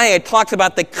Jeremiah, it talks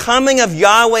about the coming of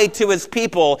Yahweh to his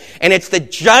people, and it's the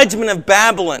judgment of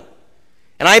Babylon.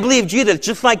 And I believe Jesus,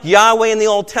 just like Yahweh in the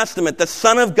Old Testament, the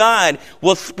Son of God,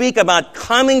 will speak about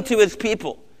coming to his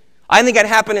people. I think it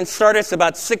happened in Sardis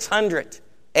about 600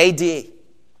 A.D.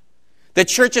 The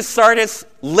church of Sardis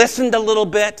listened a little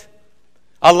bit.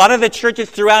 A lot of the churches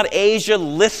throughout Asia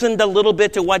listened a little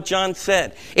bit to what John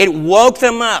said. It woke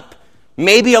them up,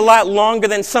 maybe a lot longer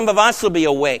than some of us will be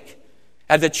awake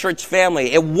as a church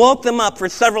family. It woke them up for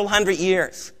several hundred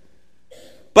years.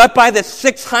 But by the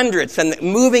 600s and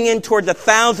moving in towards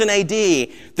 1000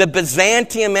 A.D., the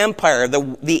Byzantium Empire,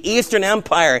 the Eastern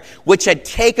Empire, which had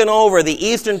taken over the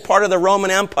eastern part of the Roman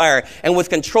Empire and was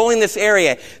controlling this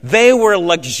area, they were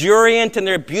luxuriant in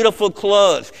their beautiful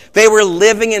clothes. They were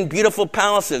living in beautiful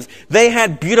palaces. They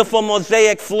had beautiful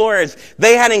mosaic floors.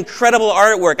 They had incredible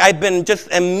artwork. I've been just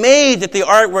amazed at the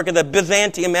artwork of the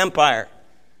Byzantium Empire.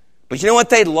 But you know what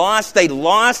they lost? They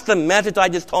lost the message I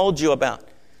just told you about.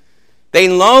 They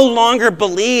no longer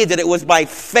believed that it was by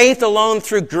faith alone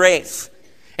through grace.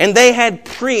 And they had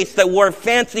priests that wore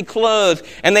fancy clothes,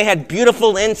 and they had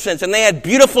beautiful incense, and they had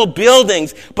beautiful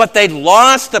buildings, but they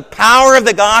lost the power of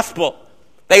the gospel.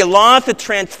 They lost the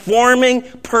transforming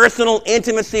personal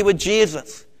intimacy with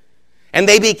Jesus. And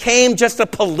they became just a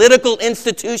political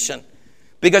institution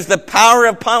because the power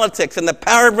of politics and the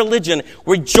power of religion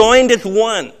were joined as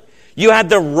one. You had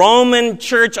the Roman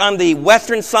church on the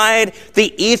western side,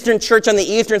 the Eastern church on the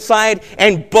eastern side,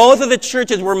 and both of the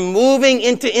churches were moving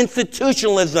into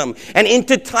institutionalism and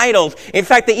into titles. In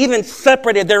fact, they even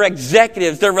separated their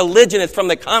executives, their religionists, from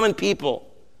the common people.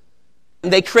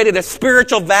 And they created a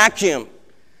spiritual vacuum.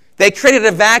 They created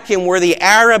a vacuum where the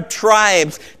Arab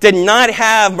tribes did not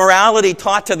have morality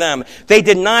taught to them. They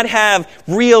did not have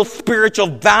real spiritual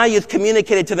values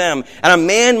communicated to them. And a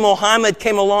man, Muhammad,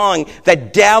 came along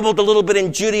that dabbled a little bit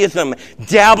in Judaism,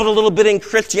 dabbled a little bit in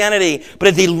Christianity. But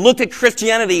as he looked at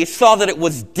Christianity, he saw that it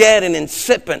was dead and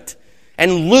insipid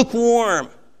and lukewarm.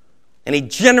 And he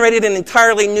generated an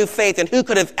entirely new faith. And who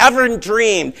could have ever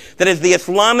dreamed that as the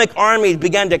Islamic armies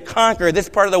began to conquer this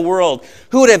part of the world,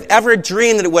 who would have ever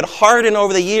dreamed that it would harden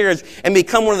over the years and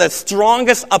become one of the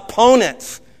strongest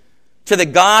opponents to the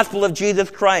gospel of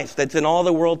Jesus Christ that's in all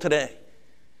the world today?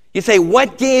 You say,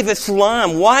 what gave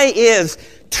Islam? Why is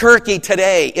Turkey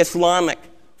today Islamic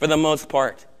for the most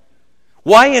part?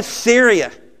 Why is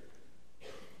Syria?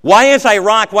 Why is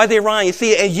Iraq? Why is Iran? You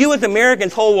see, and you as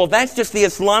Americans hold, well, that's just the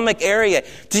Islamic area.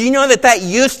 Do you know that that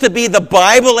used to be the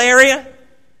Bible area?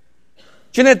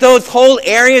 Do you know that those whole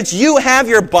areas, you have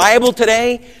your Bible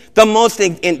today? The most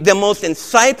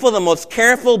insightful, the most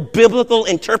careful biblical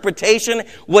interpretation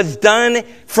was done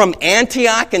from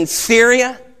Antioch in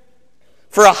Syria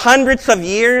for hundreds of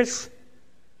years.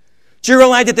 Do you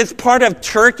realize that this part of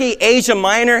Turkey, Asia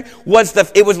Minor,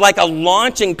 it was like a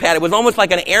launching pad. It was almost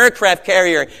like an aircraft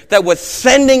carrier that was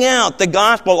sending out the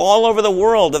gospel all over the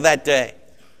world of that day.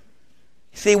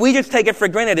 See, we just take it for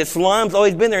granted. Islam's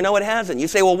always been there. No, it hasn't. You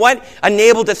say, well, what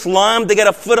enabled Islam to get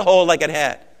a foothold like it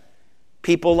had?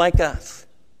 People like us.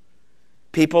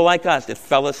 People like us that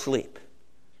fell asleep.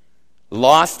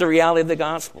 Lost the reality of the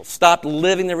gospel. Stopped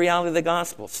living the reality of the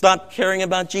gospel. Stopped caring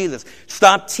about Jesus.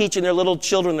 Stopped teaching their little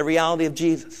children the reality of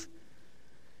Jesus.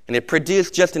 And it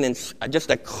produced just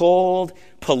a cold,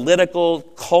 political,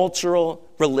 cultural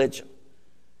religion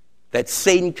that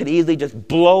Satan could easily just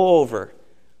blow over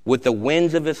with the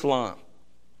winds of Islam.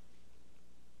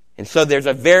 And so there's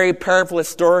a very powerful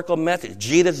historical message.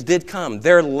 Jesus did come.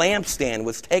 Their lampstand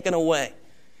was taken away.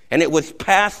 And it was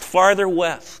passed farther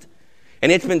west.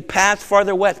 And it's been passed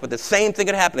farther west, but the same thing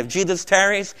could happen. If Jesus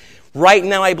tarries, right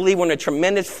now I believe we're in a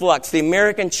tremendous flux. The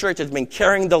American church has been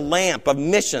carrying the lamp of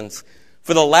missions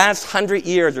for the last 100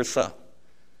 years or so.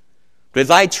 But as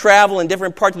I travel in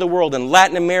different parts of the world, in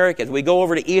Latin America, as we go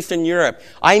over to Eastern Europe,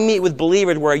 I meet with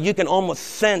believers where you can almost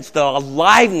sense the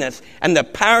aliveness and the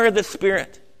power of the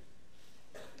Spirit.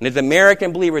 And as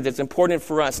American believers, it's important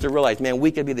for us to realize, man,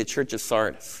 we could be the church of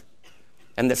Sardis.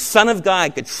 And the Son of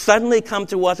God could suddenly come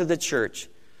to us as a church.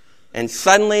 And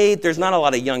suddenly, there's not a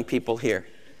lot of young people here.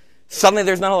 Suddenly,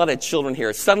 there's not a lot of children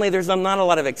here. Suddenly, there's not a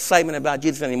lot of excitement about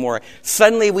Jesus anymore.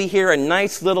 Suddenly, we hear a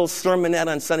nice little sermonette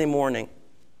on Sunday morning.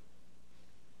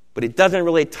 But it doesn't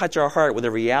really touch our heart with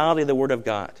the reality of the Word of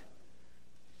God.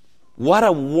 What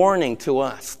a warning to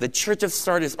us. The church of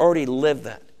Sardis already lived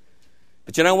that.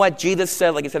 But you know what? Jesus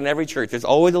said, like he said in every church, there's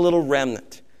always a little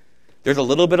remnant. There's a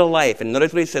little bit of life. And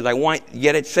notice what he says,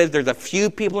 yet it says there's a few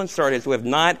people in Sardis who have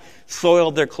not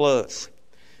soiled their clothes.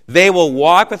 They will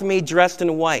walk with me dressed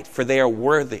in white, for they are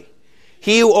worthy.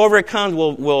 He who overcomes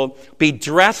will be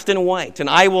dressed in white, and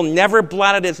I will never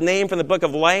blot out his name from the book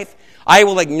of life. I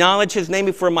will acknowledge his name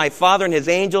before my Father and his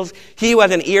angels. He who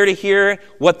has an ear to hear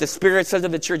what the Spirit says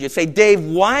of the church. You say, Dave,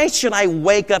 why should I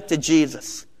wake up to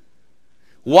Jesus?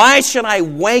 Why should I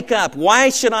wake up? Why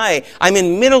should I? I'm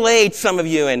in middle age, some of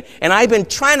you, and I've been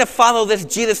trying to follow this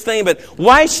Jesus thing, but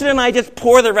why shouldn't I just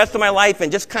pour the rest of my life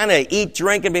and just kind of eat,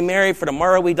 drink, and be merry, for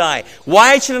tomorrow we die?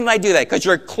 Why shouldn't I do that? Because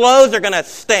your clothes are going to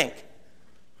stink.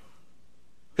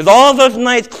 Because all those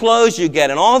nice clothes you get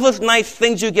and all those nice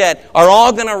things you get are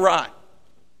all going to rot.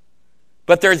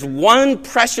 But there's one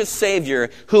precious Savior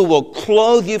who will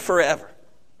clothe you forever.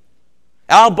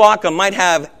 Al Bacca might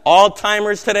have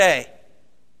Alzheimer's today,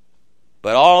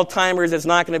 but Alzheimer's is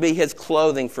not going to be his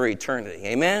clothing for eternity.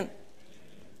 Amen?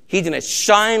 He's going to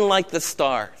shine like the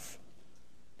stars.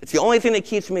 It's the only thing that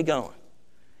keeps me going.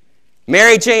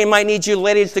 Mary Jane might need you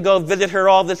ladies to go visit her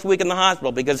all this week in the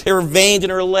hospital because her veins in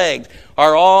her legs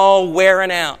are all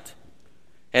wearing out.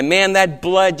 And man, that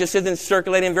blood just isn't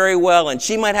circulating very well. And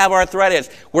she might have arthritis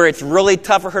where it's really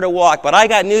tough for her to walk. But I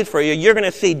got news for you. You're going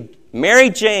to see Mary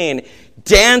Jane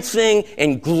dancing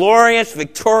in glorious,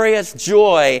 victorious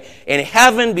joy in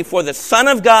heaven before the Son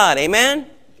of God. Amen?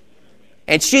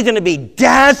 And she's going to be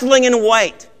dazzling in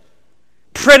white.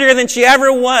 Prettier than she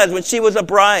ever was when she was a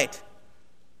bride.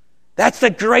 That's the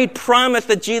great promise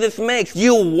that Jesus makes.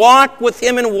 You walk with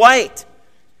him in white.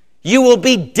 You will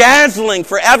be dazzling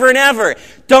forever and ever.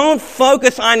 Don't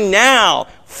focus on now.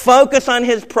 Focus on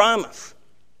his promise.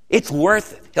 It's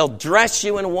worth it. He'll dress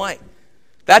you in white.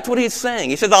 That's what he's saying.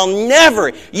 He says,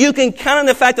 you can count on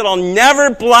the fact that I'll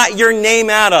never blot your name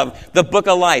out of the book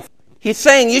of life. He's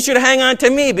saying you should hang on to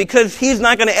me because he's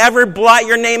not going to ever blot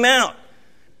your name out.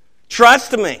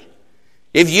 Trust me.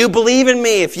 If you believe in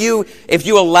me, if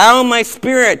you allow my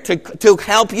Spirit to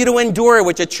help you to endure,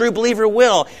 which a true believer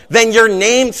will, then your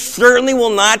name certainly will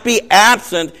not be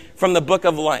absent from the book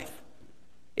of life.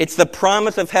 It's the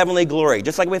promise of heavenly glory,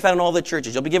 just like we've had in all the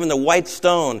churches. You'll be given the white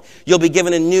stone. You'll be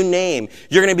given a new name.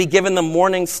 You're going to be given the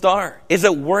morning star. Is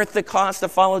it worth the cost to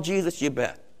follow Jesus? You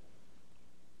bet.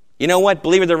 You know what?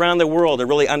 Believers around the world are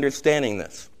really understanding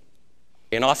this.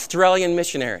 An Australian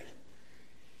missionary.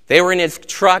 They were in his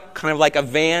truck, kind of like a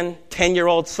van,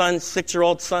 10-year-old son,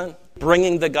 6-year-old son,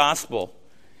 bringing the gospel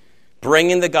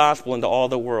into all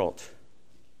the world.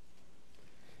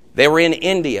 They were in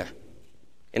India,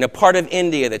 in a part of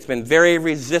India that's been very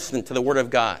resistant to the Word of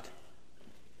God.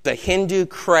 The Hindu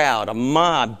crowd, a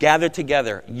mob gathered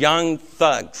together, young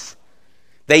thugs.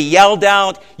 They yelled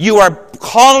out, "You are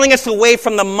calling us away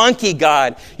from the monkey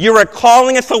god. You are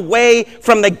calling us away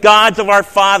from the gods of our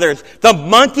fathers. The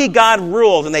monkey god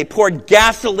rules." And they poured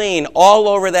gasoline all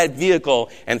over that vehicle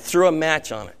and threw a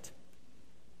match on it.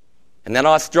 And that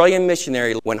Australian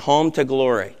missionary went home to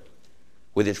glory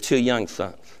with his 2 young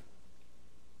sons.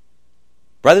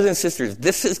 Brothers and sisters,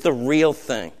 this is the real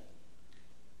thing.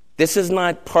 This is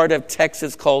not part of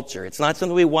Texas culture. It's not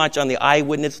something we watch on the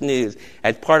Eyewitness News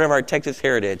as part of our Texas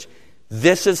heritage.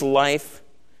 This is life,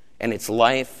 and it's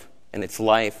life, and it's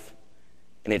life,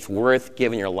 and it's worth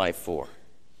giving your life for.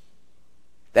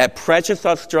 That precious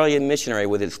Australian missionary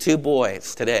with his 2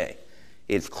 boys today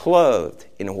is clothed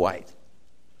in white.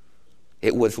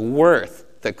 It was worth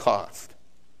the cost.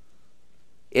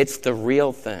 It's the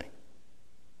real thing.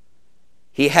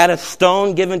 He had a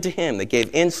stone given to him that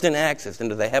gave instant access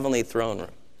into the heavenly throne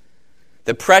room.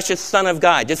 The precious Son of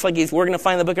God, just like we're going to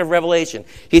find in the book of Revelation,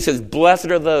 he says, "Blessed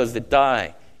are those that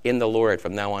die in the Lord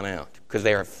from now on out, because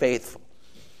they are faithful."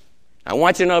 I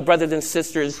want you to know, brothers and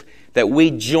sisters, that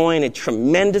we join a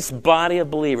tremendous body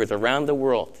of believers around the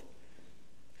world.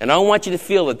 And I want you to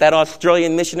feel that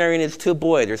Australian missionary and his 2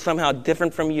 boys are somehow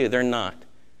different from you. They're not.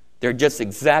 They're just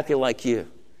exactly like you.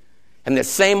 And the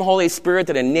same Holy Spirit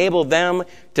that enabled them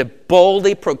to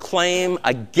boldly proclaim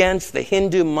against the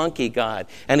Hindu monkey god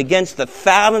and against the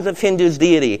thousands of Hindus'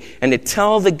 deity and to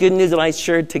tell the good news that I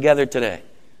shared together today,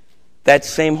 that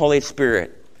same Holy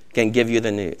Spirit can give you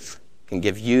the news, can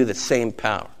give you the same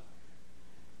power.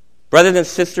 Brothers and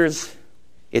sisters,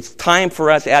 it's time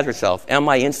for us to ask ourselves, am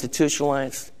I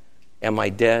institutionalized? Am I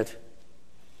dead?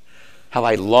 Have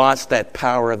I lost that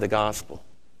power of the gospel?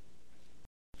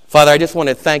 Father, I just want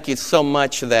to thank you so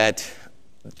much that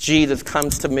Jesus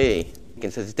comes to me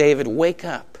and says, "David, wake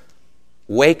up.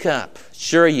 Wake up.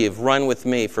 Sure, you've run with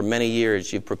me for many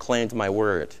years. You've proclaimed my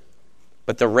word.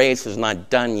 But the race is not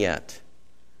done yet.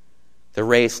 The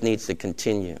race needs to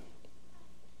continue."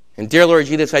 And dear Lord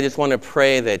Jesus, I just want to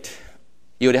pray that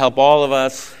You would help all of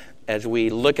us as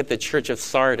we look at the church of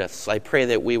Sardis. I pray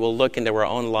that we will look into our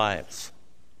own lives.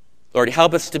 Lord,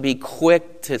 help us to be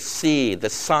quick to see the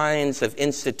signs of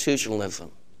institutionalism,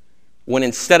 when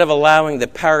instead of allowing the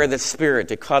power of the Spirit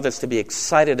to cause us to be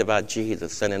excited about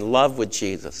Jesus and in love with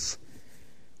Jesus,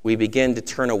 we begin to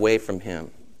turn away from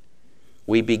him.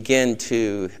 We begin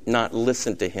to not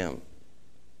listen to him.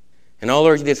 And oh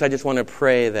Lord Jesus, I just want to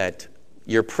pray that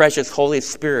your precious Holy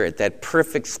Spirit, that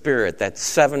perfect Spirit, that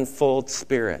sevenfold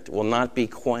Spirit will not be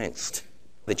quenched,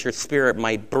 that your Spirit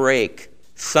might break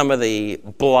some of the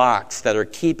blocks that are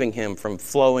keeping him from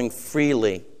flowing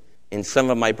freely in some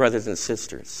of my brothers and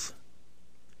sisters.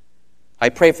 I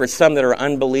pray for some that are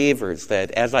unbelievers,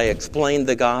 that as I explained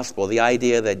the gospel, the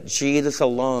idea that Jesus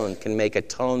alone can make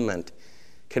atonement,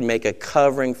 can make a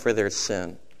covering for their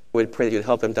sin, I would pray that you'd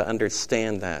help them to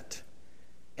understand that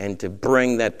and to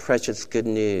bring that precious good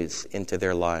news into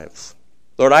their lives.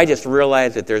 Lord, I just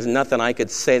realize that there's nothing I could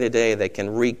say today that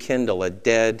can rekindle a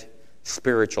dead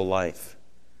spiritual life.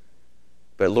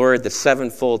 But Lord, the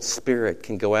sevenfold Spirit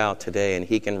can go out today and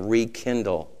he can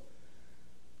rekindle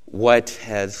what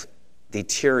has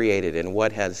deteriorated and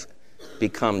what has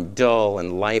become dull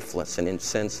and lifeless and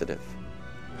insensitive.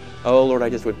 Oh, Lord, I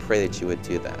just would pray that you would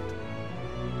do that.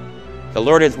 The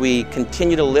Lord, as we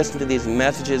continue to listen to these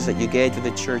messages that you gave to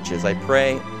the churches, I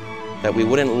pray that we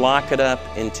wouldn't lock it up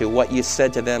into what you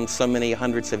said to them so many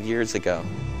hundreds of years ago.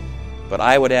 But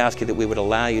I would ask you that we would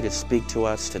allow you to speak to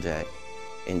us today.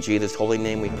 In Jesus' holy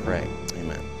name we pray.